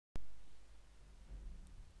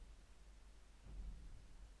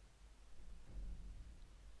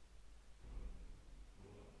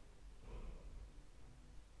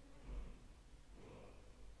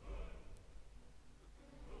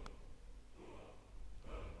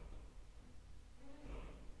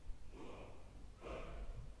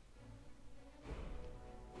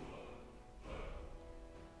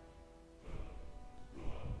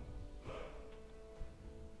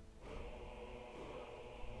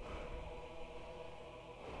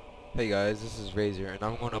Hey guys, this is Razor, and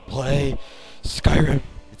I'm gonna play Skyrim.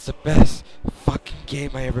 It's the best fucking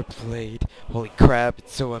game I ever played. Holy crap,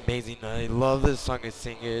 it's so amazing. I love this song. I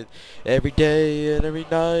sing it every day and every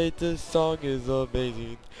night. This song is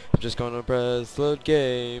amazing. I'm just gonna press load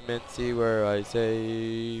game and see where I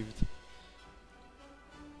saved.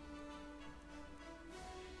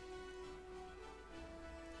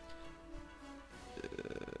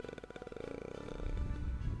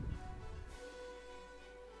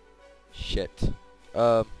 Shit.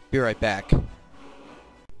 Be right back.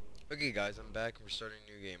 Okay guys, I'm back. We're starting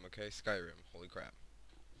a new game, okay? Skyrim. Holy crap.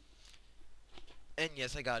 And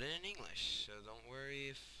yes, I got it in English, so don't worry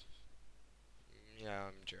if... Yeah,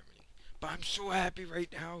 I'm Germany. But I'm so happy right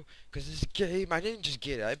now, because this game, I didn't just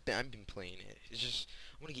get it, I've been playing it. It's just,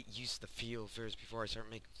 I want to get used to the feel first before I start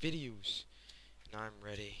making videos. Now I'm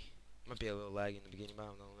ready. Might be a little laggy in the beginning, but I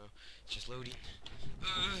don't know. It's just loading.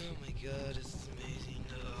 Oh my god, this is amazing.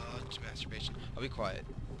 It's masturbation. I'll be quiet.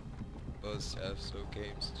 Buzz so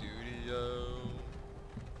Game Studio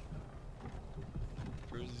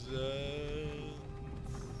presents.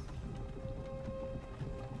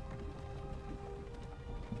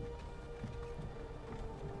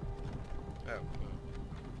 Oh,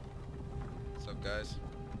 what's up, guys?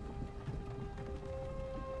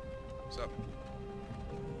 What's up?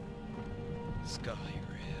 Skyrim.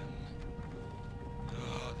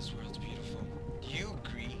 Oh, this world's beautiful. Do you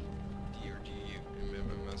agree? Do you?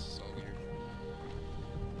 Remember, my mess is all weird.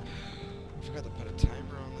 I forgot to put a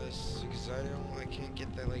timer on this because I can't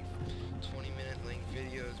get that like 20-minute length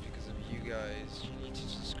videos because of you guys. You need to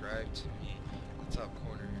subscribe to me in the top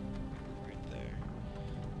corner, right there.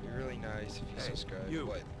 It'd be really nice if you subscribe. You.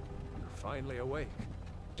 What? You're finally awake.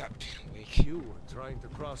 I've been awake. You were trying to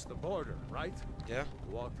cross the border, right? Yeah?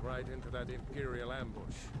 Walked right into that Imperial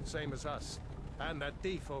ambush. Same as us. And that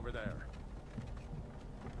thief over there.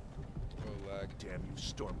 Oh, lag. Damn you,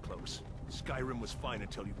 Stormcloaks. Skyrim was fine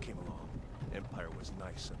until you came along. Empire was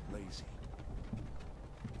nice and lazy.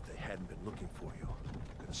 If they hadn't been looking for you,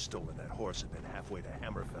 could have stolen that horse and been halfway to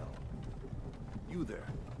Hammerfell. You there,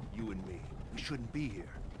 you and me, we shouldn't be here.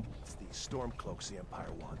 It's these Stormcloaks the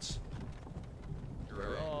Empire wants.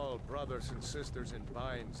 We're all brothers and sisters in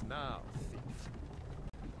binds now, thief.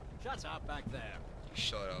 Shut up back there.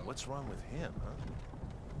 Shut up. What's wrong with him, huh?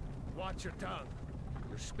 Watch your tongue.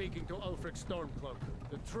 You're speaking to Ulfric Stormcloak,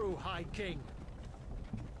 the true High King.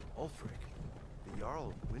 Ulfric, the Jarl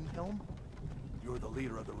of Windhelm? You're the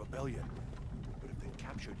leader of the rebellion. But if they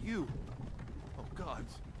captured you... Oh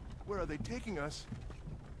gods, where are they taking us?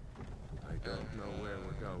 I don't know where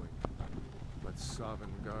we're going, but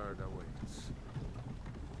Sovngarde awaits.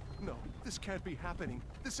 No, this can't be happening.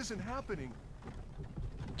 This isn't happening.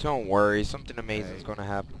 Don't worry, something amazing is Hey. gonna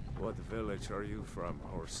happen. What village are you from,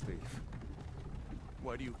 horse thief?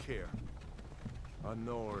 Why do you care? A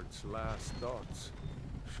Nord's last thoughts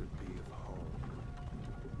should be of home.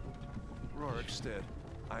 Rorikstead.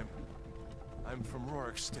 I'm from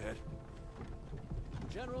Rorikstead.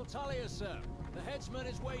 General Talia, sir. The headsman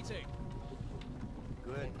is waiting.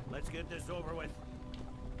 Good. Let's get this over with.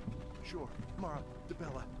 Sure. Mara,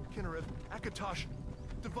 Debella, Kinnarev, Akatosh,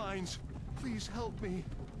 Divines, please help me.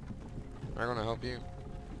 Am I gonna help you?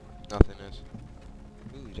 Nothing is.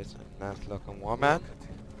 Ooh, that's a nice looking woman. Look at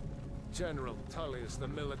him. General Tully is the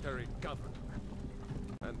military governor.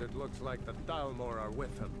 And it looks like the Dalmor are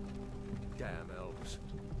with him. Damn elves.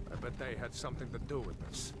 I bet they had something to do with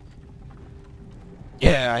this.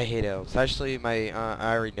 Yeah, I hate elves. Actually, I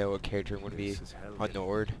already know what character would be This is hell, a yeah.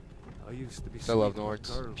 Nord. I used to be I love sweet with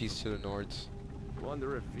Nords. girls. Peace to the Nords.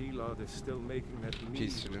 Wonder if Velod is still making that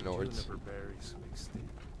Peace to the mead Nords. with juniper berries mixed in.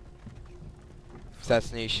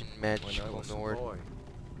 Assassination When I magical was a Nord boy,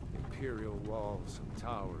 imperial walls and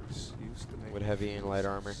towers used to make with me heavy feel and light so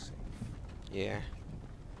armor. safe. Yeah.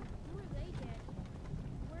 Who are they, Daddy?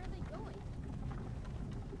 Where are they going?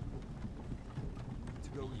 To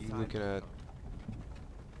go You looking at?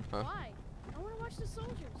 Huh? Why? I want to watch the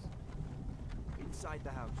soldiers. Inside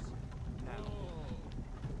the house. Now.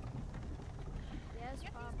 Yes,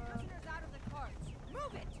 Papa. Prisoners out of the carts.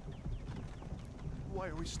 Move it! Why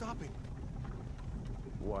are we stopping?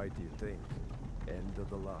 Why do you think? End of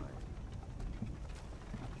the line.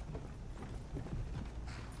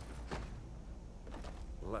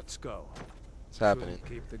 Let's go. What's happening? Shouldn't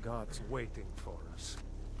keep the gods waiting for us.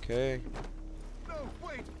 Okay. No,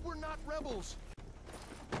 wait, we're not rebels.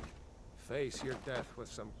 Face your death with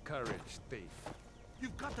some courage, thief.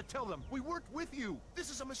 You've got to tell them we weren't with you. This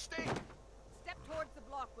is a mistake. Step towards the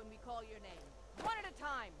block when we call your name. One at a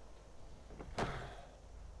time.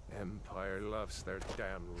 Empire loves their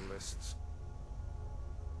damn lists.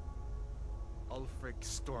 Ulfric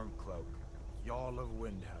Stormcloak, Jarl of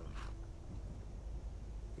Windhelm.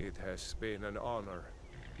 It has been an honor,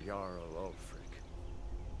 Jarl Ulfric.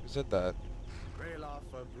 Who said that?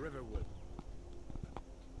 Ralof of Riverwood.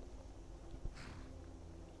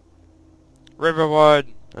 Riverwood!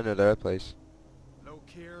 I know that place.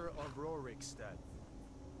 Lokir of Rorikstead.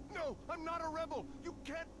 No, I'm not a rebel. You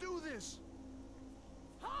can't do this.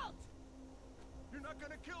 Halt! You're not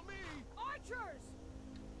gonna kill me. Archers!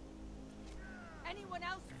 Anyone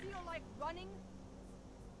else feel like running?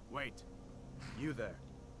 Wait. You there.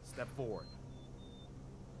 Step forward.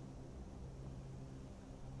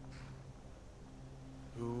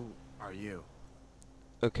 Who are you?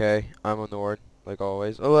 Okay, I'm a Nord, like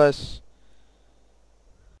always. Unless...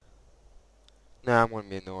 Nah, I'm gonna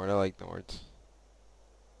be a Nord. I like Nords.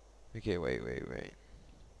 Okay, wait.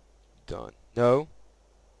 Done. No?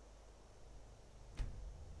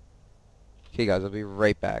 Okay, guys, I'll be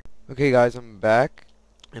right back. Okay, guys, I'm back.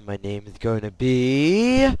 And my name is going to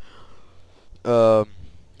be...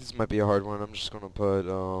 This might be a hard one. I'm just gonna put,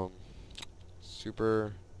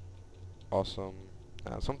 super awesome...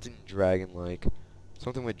 something dragon-like.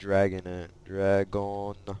 Something with dragon in it.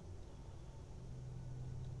 Dragon.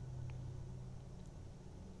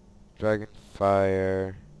 Dragon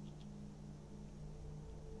fire.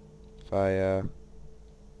 Fire.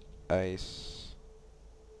 Ice.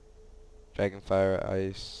 Dragon fire,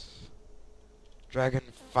 ice. Dragon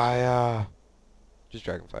fire. Just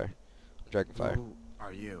dragon fire. Dragon fire. Who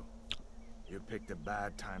are you? You picked a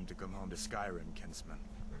bad time to come home to Skyrim, kinsman.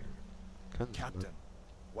 Captain,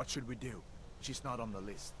 what should we do? She's not on the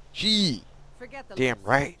list. Gee. Forget the Damn list.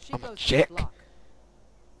 right. She I'm a goes to the chick. block.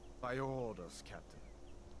 By your orders, Captain.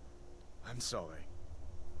 I'm sorry.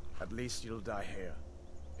 At least you'll die here,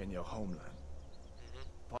 in your homeland.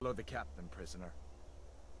 Follow the captain, prisoner.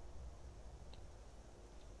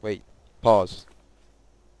 Wait. Pause.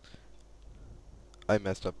 I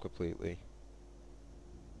messed up completely.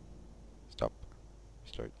 Stop.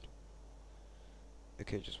 Start.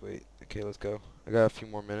 Okay, just wait. Okay, let's go. I got a few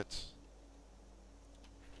more minutes.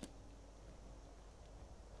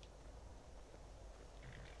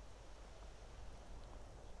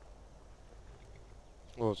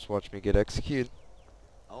 Well, just watch me get executed.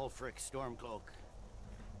 Ulfric Stormcloak.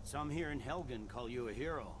 Some here in Helgen call you a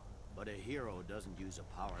hero, but a hero doesn't use a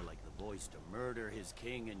power like the voice to murder his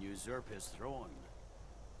king and usurp his throne.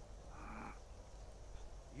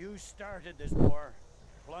 You started this war,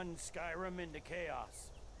 plunged Skyrim into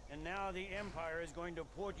chaos, and now the Empire is going to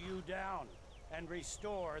put you down and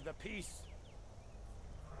restore the peace.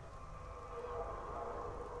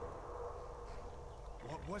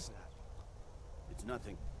 What was that? It's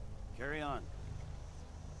nothing. Carry on.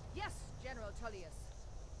 Yes, General Tullius.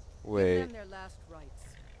 Give Wait. them their last rites.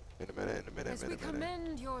 In a minute. As we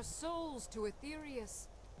commend your souls to Aetherius,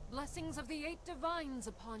 blessings of the 8 divines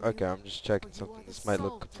upon Okay, you. I'm just checking For you something. are the This might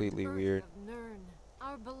salt look and completely earth weird. of Nirn,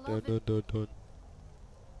 our Dun, beloved. dun, dun, dun.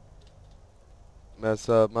 Mess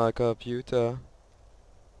up my computer.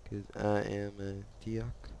 Cause I am a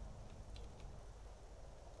diak.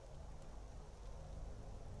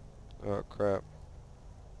 Oh crap.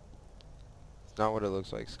 It's not what it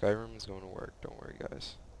looks like. Skyrim is going to work. Don't worry,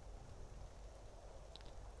 guys.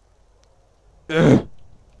 Ugh.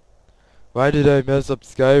 Why did I mess up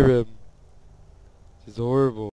Skyrim? This is horrible.